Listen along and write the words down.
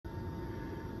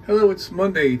Hello, it's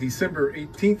Monday, December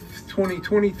 18th,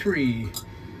 2023,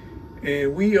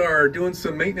 and we are doing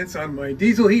some maintenance on my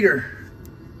diesel heater.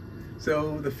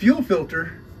 So the fuel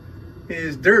filter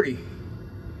is dirty,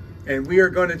 and we are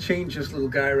going to change this little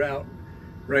guy out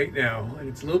right now. And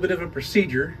it's a little bit of a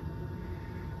procedure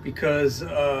because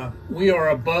we are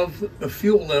above the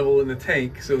fuel level in the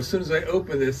tank. So as soon as I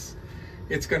open this,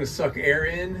 it's going to suck air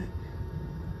in.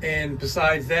 And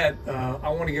besides that, I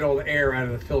want to get all the air out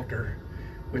of the filter,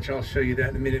 which I'll show you that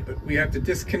in a minute. But we have to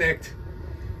disconnect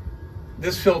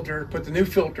this filter, put the new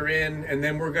filter in, and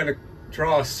then we're going to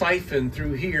draw a siphon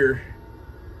through here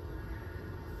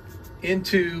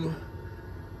into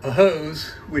a hose,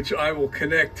 which I will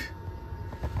connect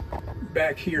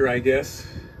back here, I guess.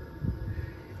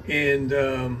 And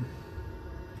we're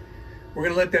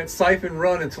going to let that siphon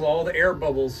run until all the air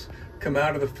bubbles come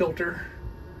out of the filter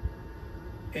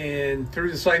and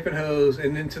through the siphon hose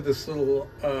and into this little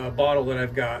bottle that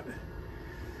I've got.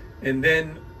 And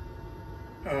then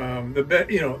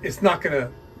it's not going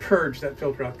to purge that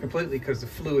filter out completely because the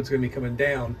fluid's going to be coming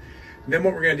down. And then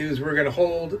what we're going to do is we're going to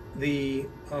hold the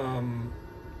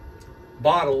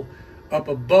bottle up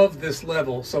above this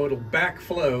level so it'll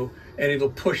backflow and it'll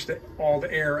push all the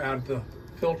air out of the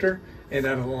filter and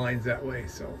out of the lines that way.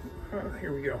 So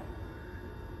here we go.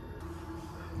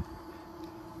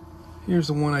 Here's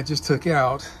the one I just took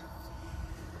out,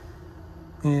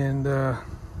 and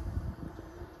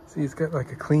see, it's got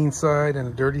like a clean side and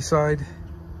a dirty side.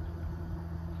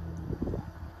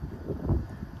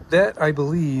 That, I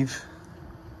believe,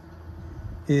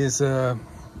 is that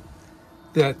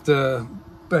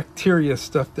bacteria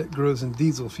stuff that grows in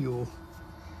diesel fuel.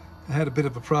 I had a bit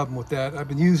of a problem with that. I've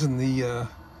been using the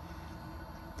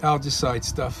algicide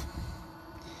stuff,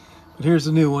 but here's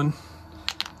the new one.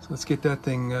 So let's get that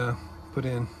thing put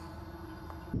in.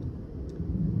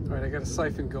 All right, I got a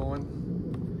siphon going,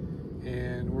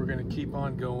 and we're going to keep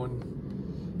on going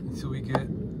until we get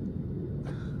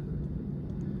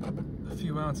a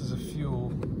few ounces of fuel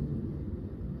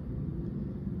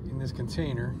in this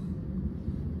container.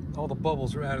 All the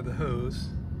bubbles are out of the hose.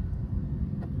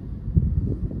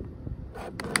 All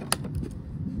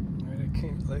right, I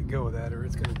can't let go of that or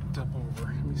it's going to dump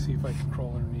over. Let me see if I can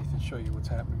crawl underneath and show you what's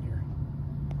happening here.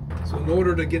 So in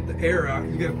order to get the air out,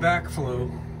 you get backflow,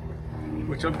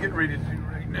 which I'm getting ready to do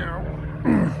right now.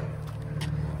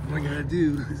 What I gotta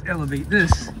do is elevate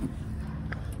this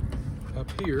up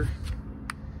here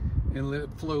and let it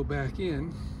flow back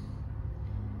in.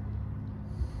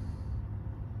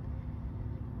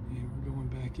 And we're going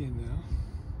back in now.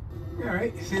 All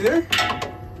right, you see there?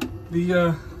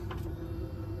 The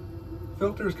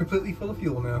filter is completely full of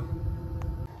fuel now.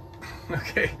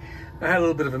 Okay, I had a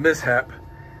little bit of a mishap.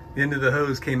 The end of the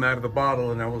hose came out of the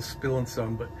bottle and I was spilling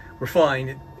some, but we're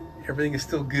fine. Everything is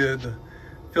still good. The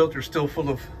filter's still full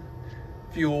of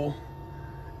fuel.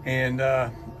 And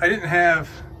I didn't have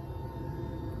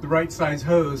the right size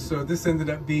hose, so this ended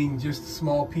up being just a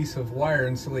small piece of wire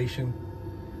insulation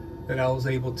that I was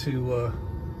able to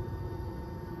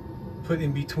put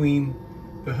in between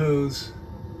the hose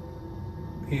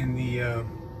and the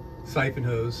siphon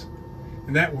hose.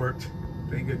 And that worked,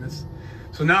 thank goodness.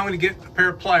 So now I'm going to get a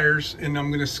pair of pliers and I'm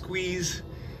going to squeeze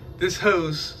this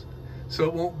hose so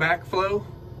it won't backflow.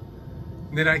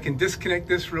 And then I can disconnect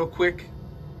this real quick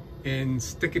and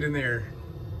stick it in there.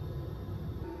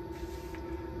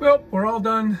 Well, we're all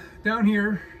done down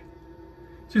here.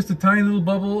 Just a tiny little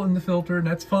bubble in the filter, and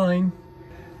that's fine.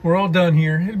 We're all done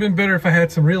here. It'd been better if I had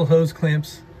some real hose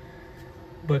clamps,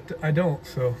 but I don't.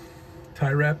 So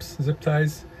tie wraps, zip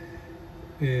ties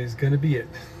is going to be it.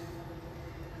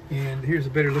 And here's a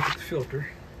better look at the filter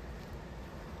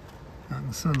out in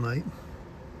the sunlight.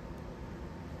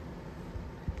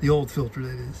 The old filter,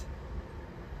 that is.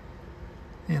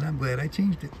 And I'm glad I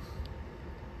changed it.